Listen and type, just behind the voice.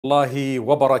الله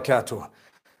وبركاته.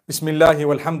 بسم الله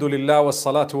والحمد لله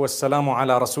والصلاة والسلام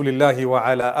على رسول الله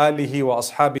وعلى آله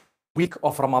وأصحابه. Week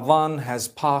of Ramadan has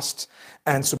passed,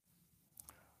 and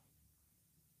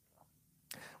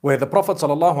where the Prophet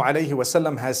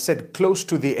ﷺ has said, close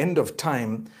to the end of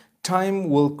time, time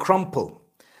will crumple,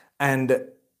 and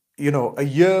a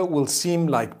year will seem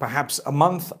like perhaps a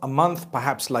month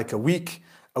perhaps like a week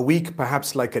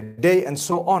perhaps like a day, and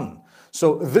so on.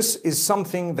 So this is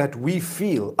something that we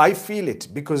feel. I feel it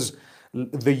because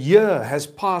the year has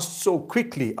passed so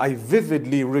quickly. I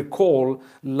vividly recall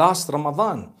last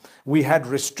Ramadan, we had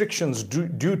restrictions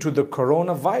due to the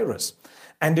coronavirus.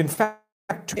 And in fact,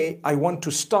 today I want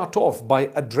to start off by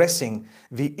addressing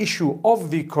the issue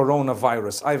of the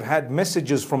coronavirus. I've had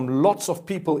messages from lots of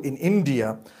people in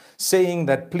India saying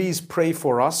that please pray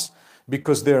for us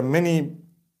because there are many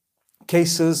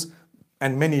cases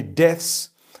and many deaths,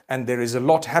 and there is a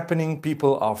lot happening.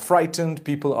 People are frightened.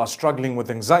 People are struggling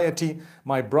with anxiety.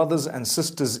 My brothers and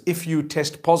sisters, if you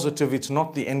test positive, it's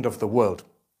not the end of the world.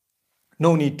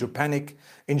 No need to panic.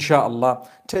 Insha'Allah,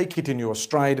 take it in your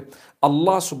stride.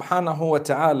 Allah subhanahu wa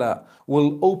ta'ala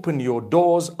will open your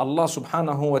doors. Allah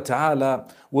subhanahu wa ta'ala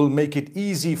will make it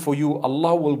easy for you.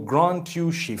 Allah will grant you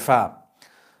shifa.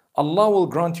 Allah will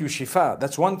grant you shifa.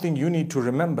 That's one thing you need to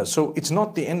remember. So it's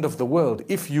not the end of the world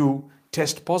if you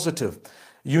test positive.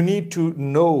 You need to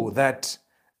know that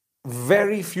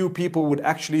very few people would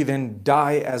actually then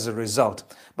die as a result.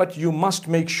 But you must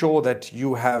make sure that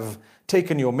you have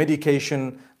taken your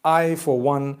medication. I, for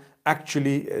one,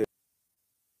 actually,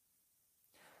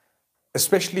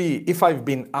 especially if I've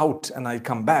been out and I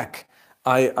come back,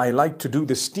 I like to do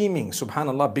the steaming,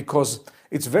 subhanAllah, because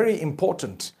it's very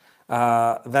important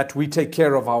that we take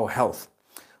care of our health.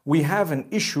 We have an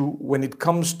issue when it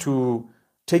comes to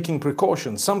taking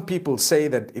precautions. Some people say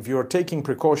that if you're taking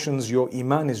precautions, your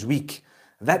iman is weak.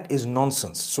 That is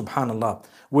nonsense, subhanAllah.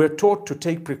 We're taught to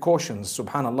take precautions,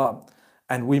 subhanAllah,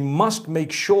 and we must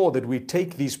make sure that we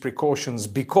take these precautions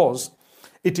because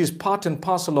it is part and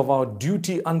parcel of our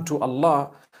duty unto Allah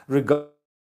regarding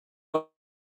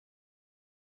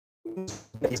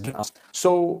us.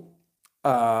 So,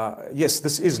 yes,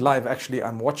 this is live. Actually,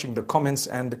 I'm watching the comments,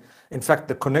 and in fact,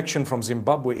 the connection from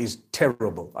Zimbabwe is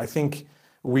terrible. I think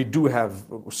we do have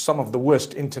some of the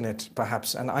worst internet,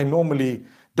 perhaps, and I normally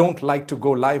don't like to go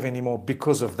live anymore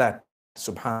because of that,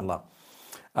 subhanAllah.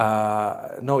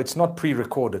 No, it's not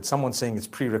pre-recorded. Someone's saying it's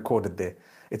pre-recorded there.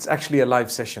 It's actually a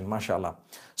live session, mashallah.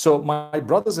 So my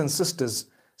brothers and sisters,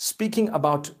 speaking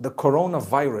about the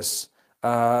coronavirus,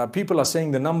 people are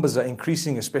saying the numbers are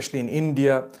increasing, especially in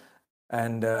India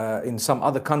and in some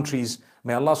other countries.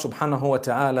 May Allah subhanahu wa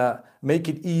ta'ala make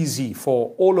it easy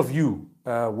for all of you,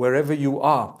 wherever you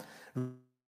are.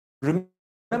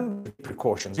 Remember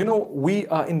precautions. We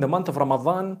are in the month of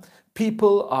Ramadan.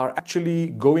 People are actually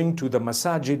going to the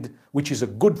masajid, which is a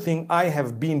good thing. I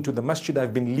have been to the masjid.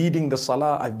 I've been leading the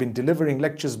salah. I've been delivering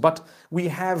lectures, but we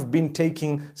have been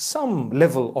taking some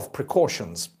level of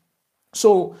precautions.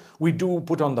 So we do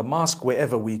put on the mask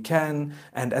wherever we can,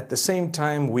 and at the same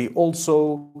time, we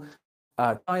also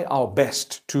try our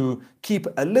best to keep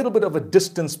a little bit of a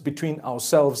distance between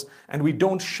ourselves, and we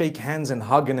don't shake hands and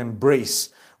hug and embrace.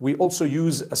 We also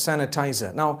use a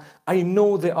sanitizer. Now, I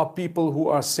know there are people who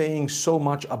are saying so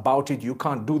much about it. You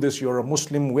can't do this. You're a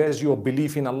Muslim. Where's your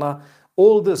belief in Allah?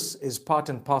 All this is part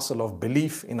and parcel of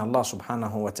belief in Allah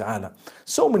subhanahu wa ta'ala.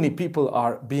 So many people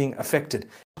are being affected.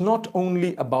 Not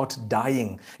only about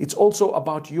dying, it's also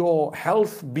about your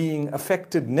health being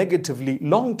affected negatively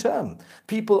long term.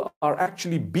 People are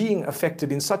actually being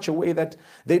affected in such a way that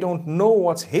they don't know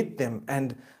what's hit them,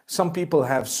 and some people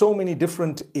have so many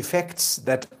different effects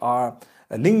that are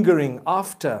lingering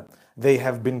after they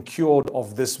have been cured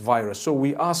of this virus. So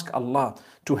we ask Allah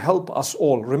to help us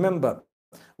all. Remember,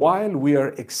 while we're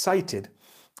excited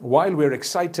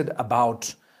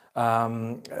about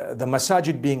the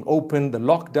masajid being open, the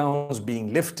lockdowns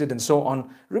being lifted and so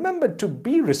on, remember to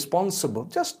be responsible.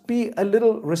 Just be a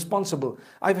little responsible.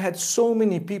 I've had so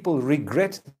many people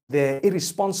regret their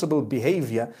irresponsible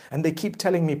behavior, and they keep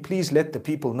telling me, please let the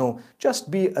people know. Just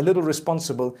be a little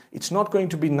responsible. It's not going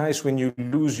to be nice when you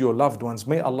lose your loved ones.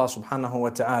 May Allah subhanahu wa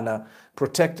ta'ala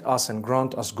protect us and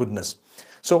grant us goodness.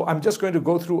 So I'm just going to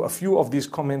go through a few of these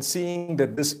comments, seeing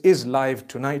that this is live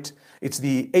tonight. It's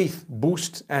the 8th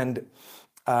boost, and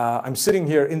I'm sitting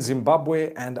here in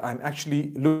Zimbabwe, and I'm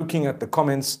actually looking at the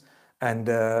comments and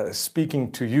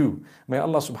speaking to you. May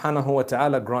Allah subhanahu wa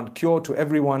ta'ala grant cure to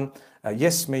everyone.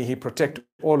 Yes, may He protect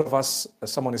all of us.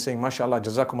 Someone is saying, mashallah,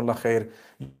 jazakumullah khair.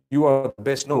 You are the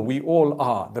best. No, we all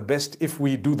are the best if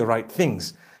we do the right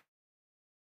things.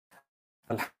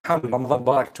 Alhamdulillah, Ramadan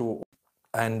Barak to.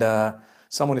 And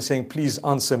someone is saying, please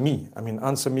answer me. I mean,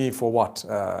 answer me for what?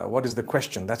 What is the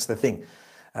question? That's the thing.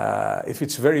 If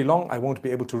it's very long, I won't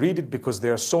be able to read it because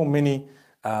there are so many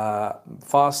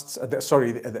fasts.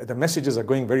 The messages are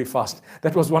going very fast.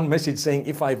 That was one message saying,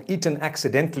 if I've eaten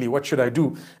accidentally, what should I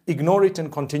do? Ignore it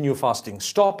and continue fasting.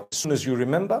 Stop as soon as you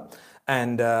remember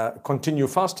and continue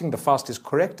fasting. The fast is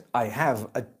correct. I have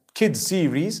a kids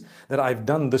series that I've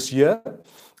done this year.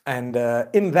 And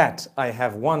in that, I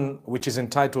have one which is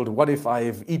entitled, What If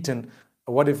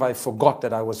I Forgot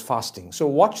That I Was Fasting? So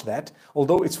watch that,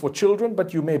 although it's for children,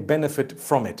 but you may benefit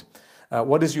from it.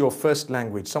 What is your first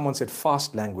language? Someone said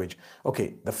fast language.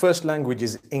 Okay, the first language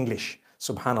is English,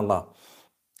 subhanallah.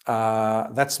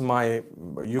 That's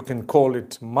you can call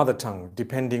it mother tongue,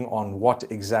 depending on what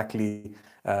exactly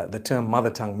the term mother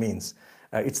tongue means.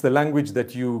 It's the language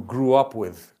that you grew up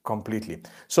with completely.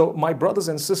 So my brothers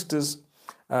and sisters,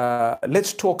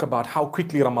 let's talk about how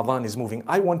quickly Ramadan is moving.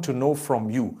 I want to know from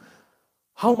you,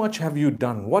 how much have you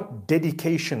done? What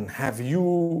dedication have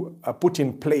you put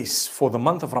in place for the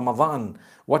month of Ramadan?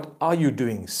 What are you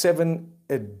doing? 7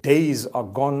 days are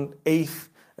gone, 8th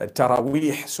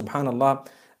Taraweeh, subhanallah.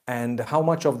 And how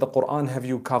much of the Quran have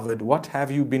you covered? What have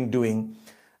you been doing?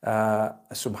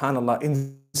 Subhanallah.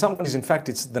 In some ways, in fact,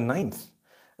 it's the 9th.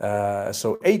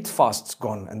 So 8 fasts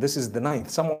gone, and this is the 9th.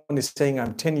 Someone is saying,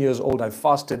 I'm 10 years old, I've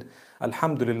fasted.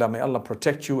 Alhamdulillah, may Allah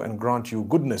protect you and grant you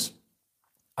goodness.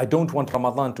 I don't want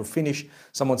Ramadan to finish.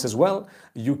 Someone says, well,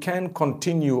 you can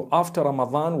continue after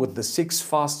Ramadan with the 6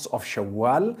 fasts of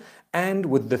Shawwal and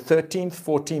with the 13th,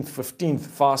 14th, 15th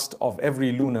fast of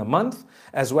every lunar month,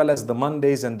 as well as the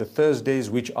Mondays and the Thursdays,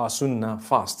 which are Sunnah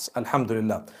fasts.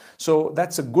 Alhamdulillah. So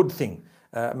that's a good thing.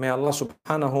 May Allah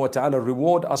subhanahu wa ta'ala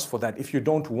reward us for that. If you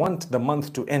don't want the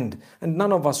month to end, and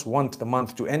none of us want the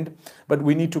month to end, but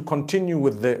we need to continue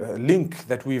with the link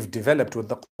that we've developed with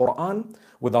the Quran,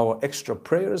 with our extra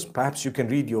prayers. Perhaps you can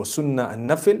read your Sunnah and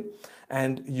Nafil,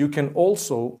 and you can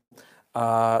also,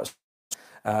 people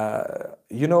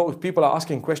are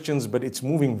asking questions, but it's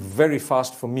moving very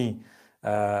fast for me.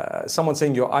 Someone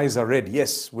saying your eyes are red.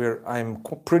 Yes, I'm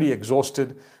pretty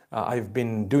exhausted. I've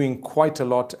been doing quite a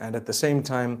lot, and at the same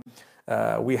time,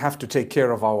 we have to take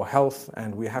care of our health,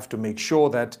 and we have to make sure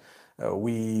that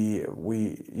we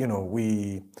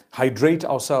hydrate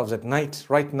ourselves at night.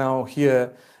 Right now,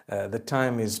 here, the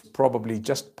time is probably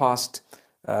just past,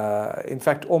 in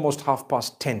fact, almost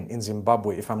 10:30 in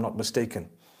Zimbabwe, if I'm not mistaken.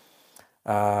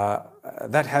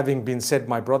 That having been said,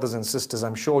 my brothers and sisters,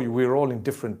 I'm sure we're all in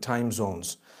different time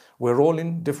zones. We're all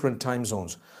in different time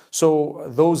zones. So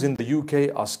those in the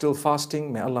UK are still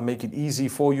fasting. May Allah make it easy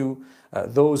for you.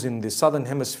 Those in the southern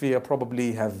hemisphere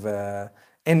probably have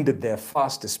ended their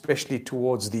fast, especially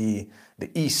towards the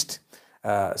east.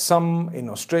 Some in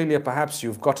Australia, perhaps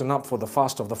you've gotten up for the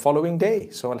fast of the following day.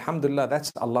 So alhamdulillah,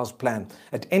 that's Allah's plan.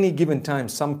 At any given time,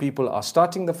 some people are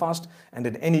starting the fast, and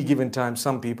at any given time,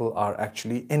 some people are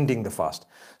actually ending the fast.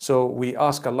 So we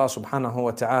ask Allah subhanahu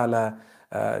wa ta'ala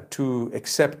to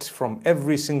accept from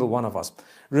every single one of us.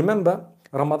 Remember,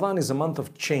 Ramadan is a month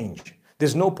of change.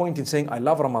 There's no point in saying, I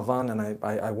love Ramadan and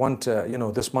I want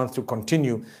this month to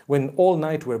continue, when all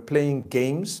night we're playing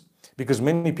games, because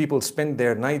many people spend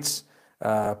their nights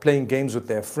playing games with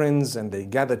their friends, and they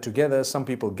gather together. Some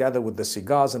people gather with the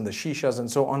cigars and the shishas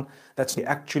and so on. They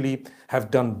actually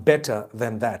have done better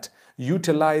than that.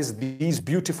 Utilize these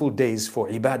beautiful days for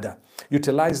ibadah.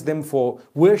 Utilize them for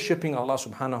worshipping Allah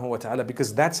subhanahu wa ta'ala,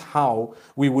 because that's how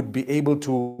we would be able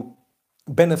to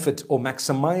benefit or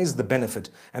maximize the benefit,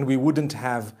 and we wouldn't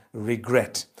have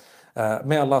regret.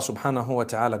 May Allah subhanahu wa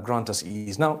ta'ala grant us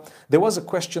ease. Now, there was a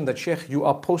question that, Sheikh, you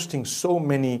are posting so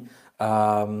many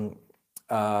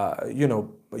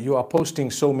you are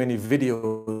posting so many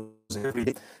videos every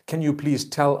day. Can you please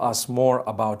tell us more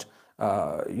about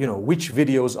which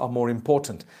videos are more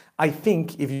important? I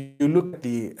think if you look at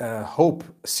the Hope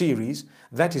series,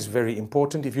 that is very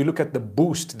important. If you look at the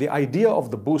Boost, the idea of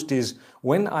the Boost is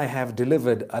when I have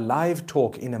delivered a live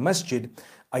talk in a masjid,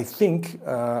 I think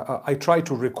I try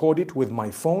to record it with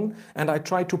my phone, and I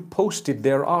try to post it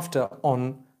thereafter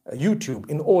on YouTube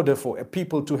in order for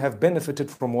people to have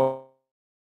benefited from what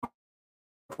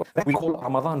we call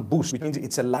Ramadan Boost, which means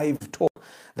it's a live talk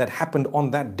that happened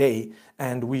on that day,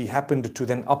 and we happened to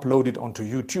then upload it onto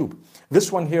YouTube.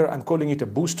 This one here, I'm calling it a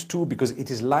Boost 2 because it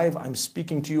is live. I'm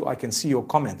speaking to you. I can see your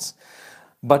comments.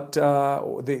 But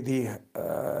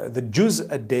the Juz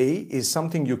a day is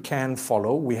something you can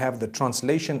follow. We have the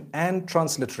translation and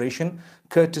transliteration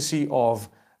courtesy of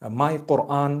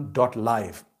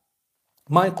myquran.live.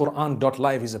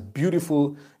 MyQuran.live is a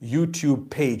beautiful YouTube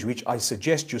page which I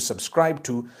suggest you subscribe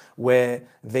to, where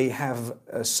they have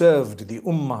served the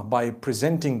Ummah by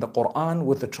presenting the Quran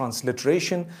with the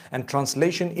transliteration and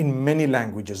translation in many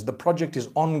languages. The project is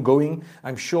ongoing.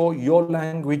 I'm sure your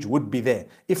language would be there.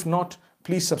 If not,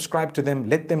 please subscribe to them.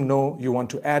 Let them know you want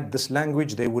to add this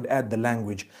language. They would add the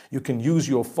language. You can use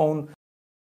your phone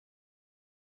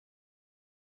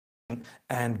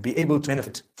and be able to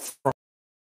benefit from.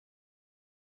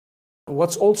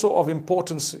 What's also of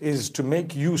importance is to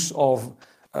make use of,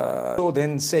 so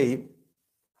then say,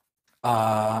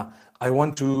 I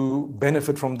want to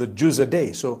benefit from the juz a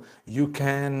day. So you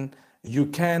can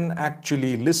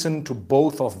actually listen to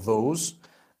both of those,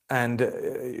 and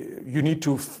you need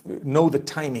to know the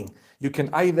timing. You can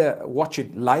either watch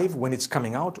it live when it's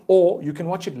coming out, or you can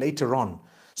watch it later on.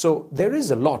 So there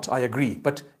is a lot, I agree,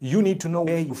 but you need to know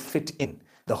where you fit in.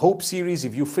 The Hope series,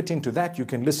 if you fit into that, you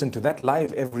can listen to that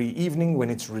live every evening when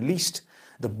it's released.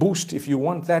 The Boost, if you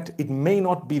want that, it may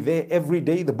not be there every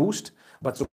day, the Boost,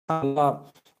 but subhanAllah,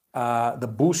 the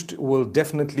Boost will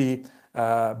definitely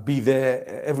be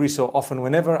there every so often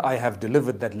whenever I have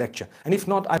delivered that lecture. And if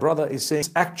not, my brother is saying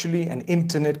it's actually an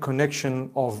internet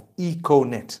connection of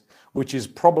Econet, which is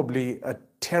probably a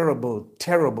terrible,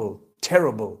 terrible,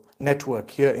 terrible network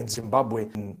here in Zimbabwe,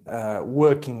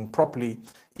 working properly,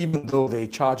 even though they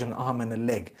charge an arm and a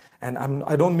leg. And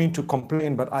I don't mean to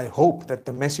complain, but I hope that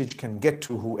the message can get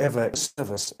to whoever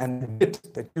serves us and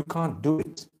admit that you can't do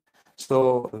it.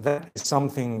 So that is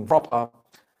something proper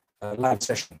live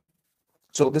session.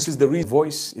 So this is the real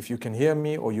voice, if you can hear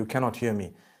me or you cannot hear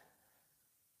me.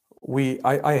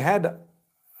 I had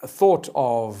a thought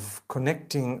of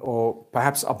connecting or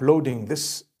perhaps uploading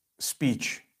this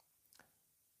speech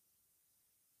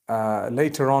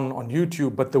later on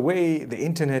YouTube, but the way the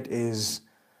internet is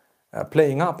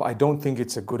playing up, I don't think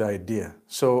it's a good idea.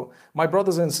 So my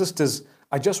brothers and sisters,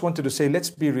 I just wanted to say, let's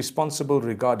be responsible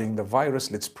regarding the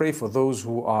virus. Let's pray for those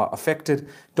who are affected.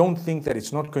 Don't think that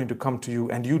it's not going to come to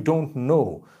you, and you don't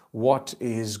know what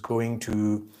is going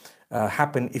to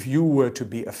happen if you were to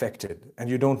be affected. And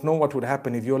you don't know what would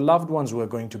happen if your loved ones were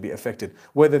going to be affected,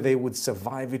 whether they would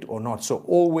survive it or not. So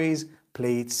always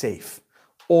play it safe.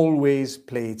 Always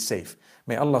play it safe.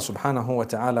 May Allah subhanahu wa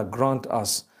ta'ala grant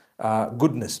us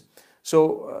goodness.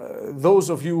 So those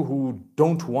of you who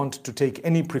don't want to take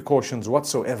any precautions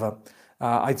whatsoever,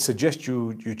 I'd suggest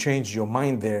you change your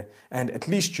mind there, and at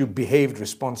least you behaved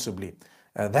responsibly.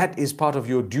 That is part of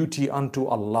your duty unto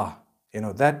Allah.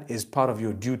 That is part of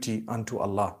your duty unto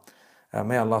Allah.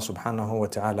 May Allah subhanahu wa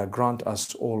ta'ala grant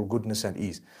us all goodness and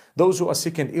ease. Those who are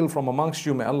sick and ill from amongst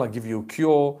you, may Allah give you a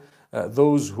cure.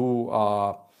 Those who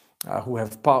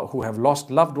have lost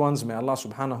loved ones, may Allah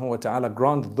subhanahu wa ta'ala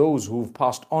grant those who've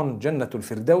passed on Jannatul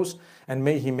Firdaus, and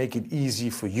may He make it easy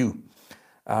for you.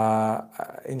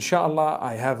 Inshallah,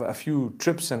 I have a few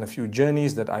trips and a few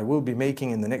journeys that I will be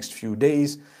making in the next few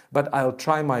days, but I'll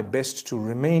try my best to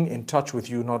remain in touch with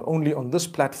you, not only on this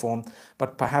platform,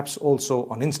 but perhaps also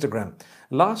on Instagram.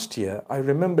 Last year, I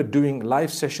remember doing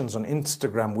live sessions on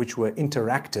Instagram which were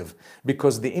interactive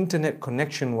because the internet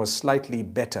connection was slightly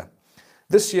better.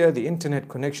 This year, the internet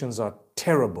connections are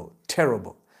terrible,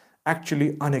 terrible,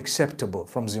 actually unacceptable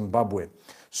from Zimbabwe.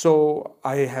 So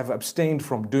I have abstained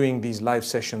from doing these live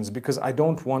sessions because I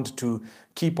don't want to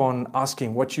keep on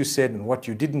asking what you said and what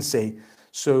you didn't say.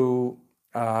 So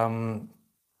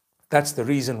that's the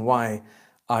reason why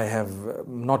I have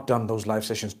not done those live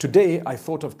sessions. Today, I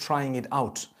thought of trying it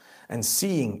out and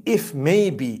seeing if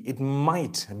maybe it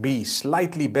might be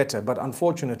slightly better, but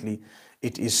unfortunately,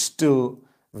 it is still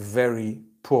very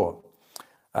poor.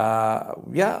 A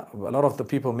lot of the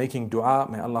people making dua,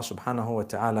 may Allah subhanahu wa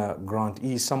ta'ala grant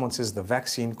ease. Someone says the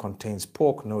vaccine contains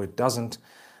pork. No, it doesn't.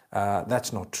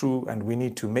 That's not true, and we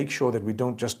need to make sure that we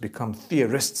don't just become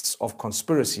theorists of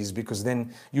conspiracies, because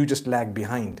then you just lag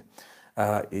behind.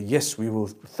 Yes, we will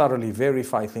thoroughly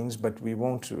verify things, but we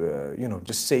won't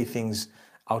just say things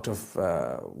out of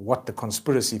what the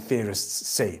conspiracy theorists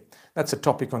say. That's a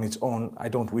topic on its own. I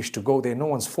don't wish to go there. No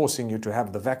one's forcing you to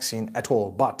have the vaccine at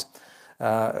all, but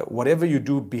whatever you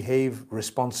do, behave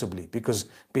responsibly, because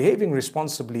behaving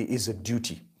responsibly is a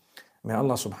duty. May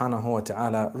Allah subhanahu wa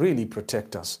ta'ala really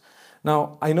protect us.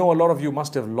 Now, I know a lot of you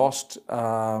must have lost,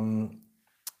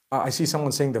 I see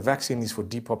someone saying the vaccine is for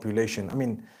depopulation. I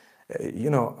mean,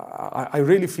 I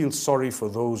really feel sorry for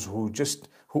those who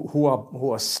who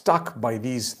are stuck by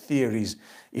these theories.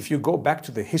 If you go back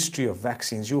to the history of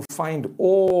vaccines, you'll find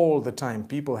all the time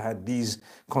people had these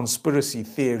conspiracy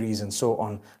theories and so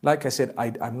on. Like I said,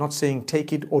 I'm not saying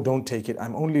take it or don't take it.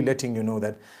 I'm only letting you know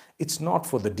that it's not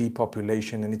for the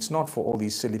depopulation and it's not for all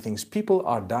these silly things. People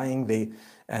are dying.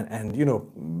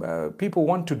 People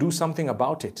want to do something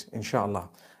about it, inshallah.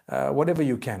 Whatever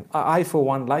you can. I, for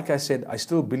one, like I said, I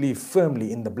still believe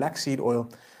firmly in the black seed oil.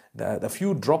 The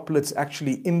few droplets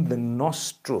actually in the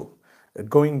nostril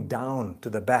going down to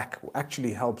the back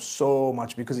actually helps so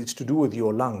much because it's to do with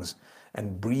your lungs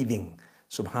and breathing,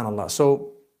 subhanallah.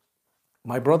 So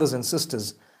my brothers and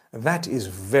sisters, that is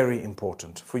very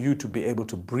important for you to be able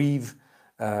to breathe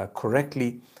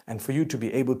correctly and for you to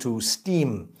be able to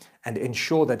steam and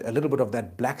ensure that a little bit of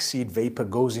that black seed vapor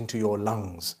goes into your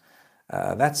lungs.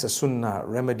 That's a sunnah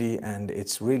remedy and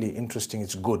it's really interesting,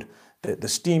 it's good. The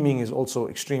steaming is also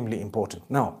extremely important.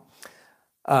 Now,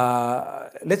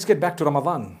 let's get back to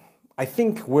Ramadan. I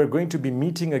think we're going to be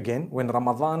meeting again when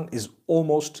Ramadan is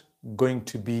almost going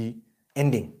to be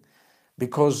ending.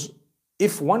 Because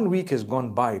if 1 week has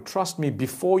gone by, trust me,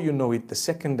 before you know it, the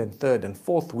second and third and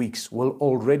fourth weeks will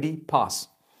already pass.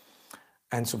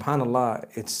 And subhanallah,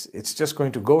 it's just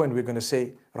going to go and we're going to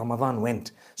say, Ramadan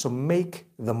went. So make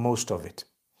the most of it.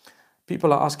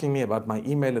 People are asking me about my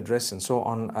email address and so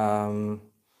on.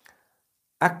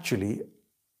 Actually,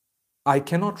 I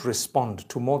cannot respond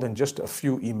to more than just a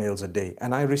few emails a day.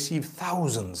 And I receive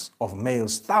thousands of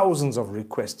mails, thousands of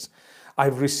requests.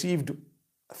 I've received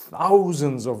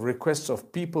thousands of requests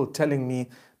of people telling me,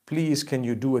 please, can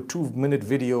you do a 2-minute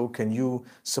video? Can you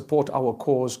support our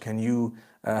cause? Can you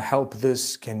help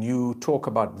this? Can you talk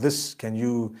about this? Can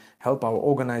you help our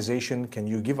organization? Can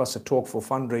you give us a talk for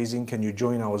fundraising? Can you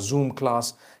join our Zoom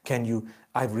class?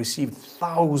 I've received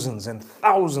thousands and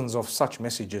thousands of such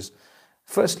messages.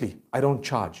 Firstly, I don't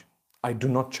charge. I do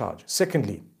not charge.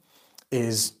 Secondly,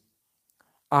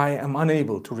 I am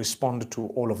unable to respond to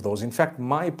all of those. In fact,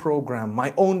 my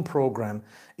own program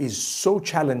is so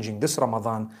challenging this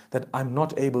Ramadan that I'm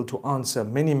not able to answer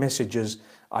many messages.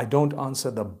 I don't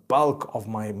answer the bulk of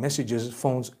my messages,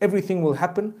 phones. Everything will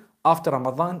happen after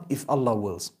Ramadan if Allah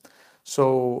wills.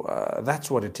 So that's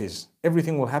what it is.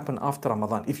 Everything will happen after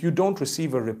Ramadan. If you don't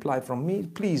receive a reply from me,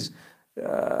 please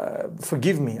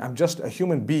forgive me. I'm just a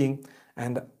human being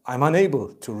and I'm unable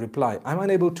to reply. I'm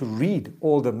unable to read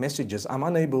all the messages. I'm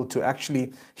unable to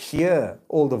actually hear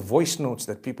all the voice notes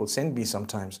that people send me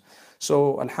sometimes.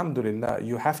 So alhamdulillah,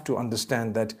 you have to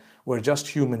understand that we're just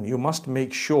human. You must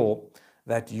make sure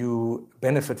that you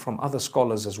benefit from other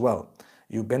scholars as well.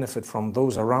 You benefit from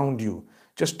those around you.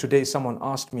 Just today, someone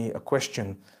asked me a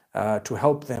question to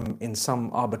help them in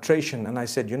some arbitration. And I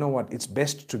said, you know what? It's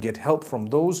best to get help from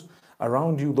those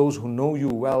around you, those who know you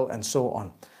well, and so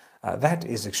on. That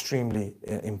is extremely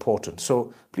important.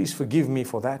 So please forgive me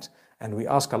for that. And we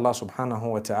ask Allah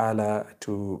subhanahu wa ta'ala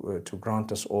to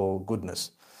grant us all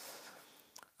goodness.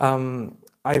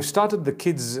 I've started the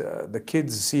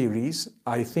kids series.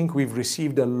 I think we've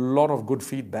received a lot of good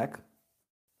feedback.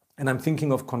 And I'm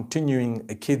thinking of continuing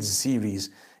a kids series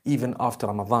even after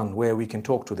Ramadan, where we can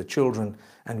talk to the children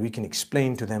and we can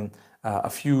explain to them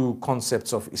a few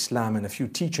concepts of Islam and a few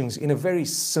teachings in a very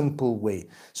simple way.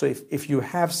 So if you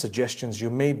have suggestions,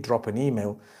 you may drop an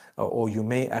email or you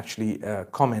may actually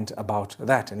comment about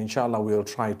that. And inshallah, we'll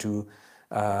try to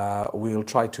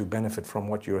benefit from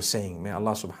what you're saying. May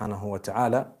Allah subhanahu wa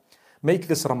ta'ala make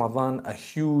this Ramadan a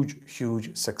huge,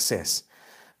 huge success.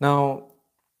 Now,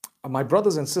 my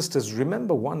brothers and sisters,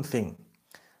 remember one thing.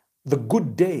 The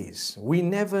good days, we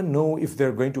never know if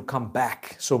they're going to come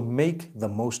back, so make the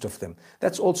most of them.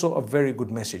 That's also a very good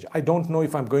message. I don't know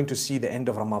if I'm going to see the end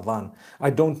of Ramadan.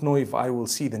 I don't know if I will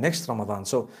see the next Ramadan.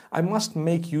 So I must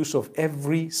make use of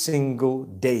every single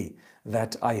day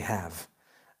that I have.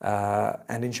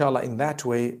 And inshallah, in that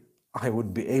way, I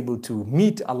would be able to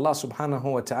meet Allah subhanahu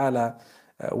wa ta'ala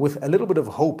with a little bit of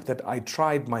hope that I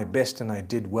tried my best and I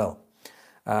did well.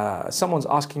 Someone's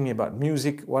asking me about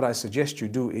music. What I suggest you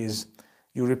do is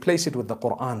you replace it with the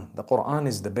Quran. The Quran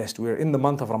is the best. We're in the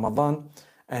month of Ramadan,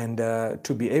 and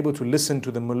to be able to listen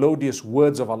to the melodious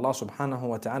words of Allah subhanahu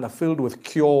wa ta'ala filled with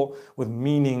cure, with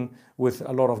meaning, with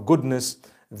a lot of goodness,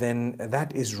 then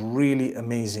that is really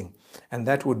amazing. And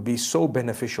that would be so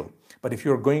beneficial. But if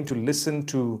you're going to listen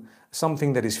to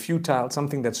something that is futile,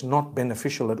 something that's not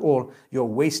beneficial at all, you're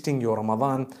wasting your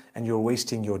Ramadan and you're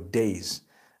wasting your days.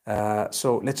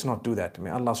 So let's not do that. May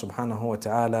Allah subhanahu wa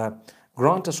ta'ala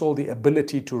grant us all the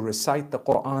ability to recite the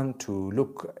Quran, to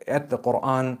look at the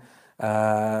Quran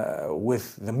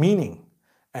with the meaning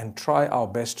and try our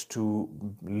best to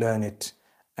learn it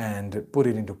and put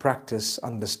it into practice,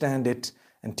 understand it,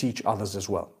 and teach others as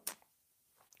well.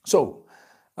 So,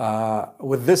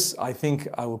 with this, I think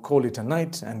I will call it a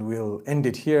night and we'll end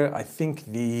it here. I think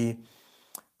the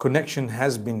connection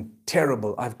has been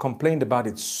terrible. I've complained about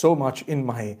it so much in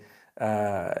my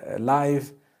live.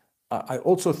 I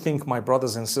also think, my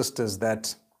brothers and sisters, that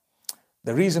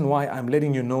the reason why I'm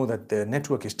letting you know that the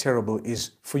network is terrible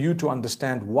is for you to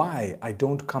understand why I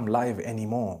don't come live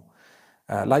anymore.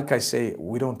 Like I say,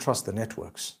 we don't trust the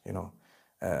networks. You know,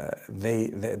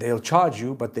 they'll charge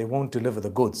you, but they won't deliver the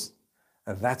goods.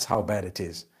 That's how bad it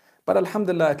is. But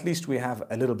alhamdulillah, at least we have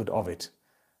a little bit of it.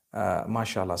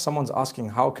 MashaAllah. Someone's asking,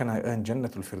 how can I earn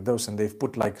Jannatul Firdaus? And they've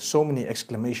put like so many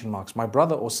exclamation marks. My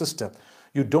brother or sister,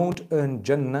 you don't earn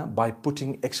Jannah by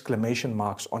putting exclamation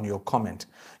marks on your comment.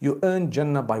 You earn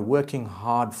Jannah by working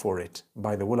hard for it,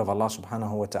 by the will of Allah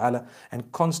subhanahu wa ta'ala, and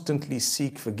constantly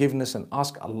seek forgiveness and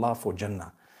ask Allah for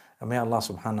Jannah. And may Allah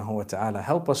subhanahu wa ta'ala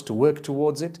help us to work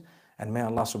towards it. And may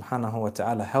Allah subhanahu wa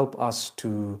ta'ala help us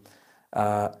to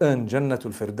earn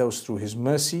Jannatul Firdaus through His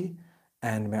mercy.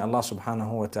 And may Allah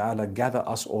subhanahu wa ta'ala gather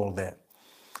us all there.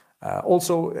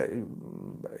 Also,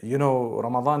 you know,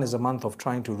 Ramadan is a month of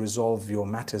trying to resolve your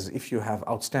matters. If you have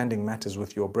outstanding matters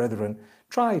with your brethren,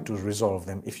 try to resolve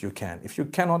them if you can. If you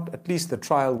cannot, at least the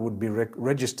trial would be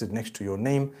registered next to your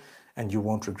name and you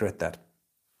won't regret that.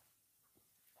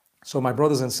 So my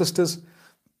brothers and sisters,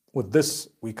 with this,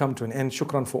 we come to an end.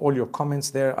 Shukran for all your comments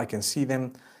there. I can see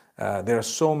them. There are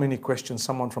so many questions.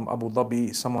 Someone from Abu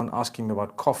Dhabi, someone asking me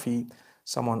about coffee,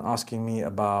 someone asking me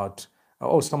about,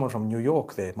 oh, someone from New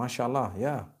York there, mashallah,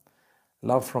 yeah.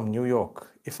 Love from New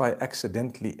York. If I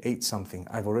accidentally ate something,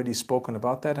 I've already spoken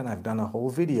about that and I've done a whole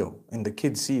video in the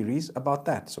kids series about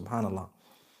that, subhanallah.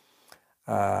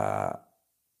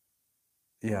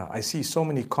 Yeah, I see so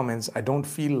many comments. I don't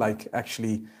feel like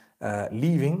actually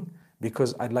leaving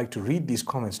because I'd like to read these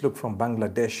comments. Look, from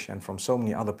Bangladesh and from so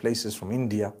many other places, from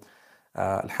India.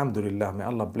 Alhamdulillah, may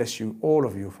Allah bless you, all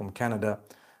of you, from Canada,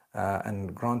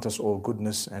 and grant us all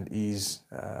goodness and ease.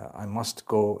 I must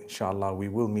go, inshallah. We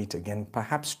will meet again,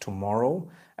 perhaps tomorrow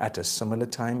at a similar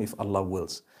time, if Allah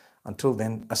wills. Until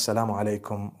then, Assalamu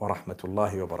alaikum wa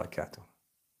rahmatullahi wa barakatuh.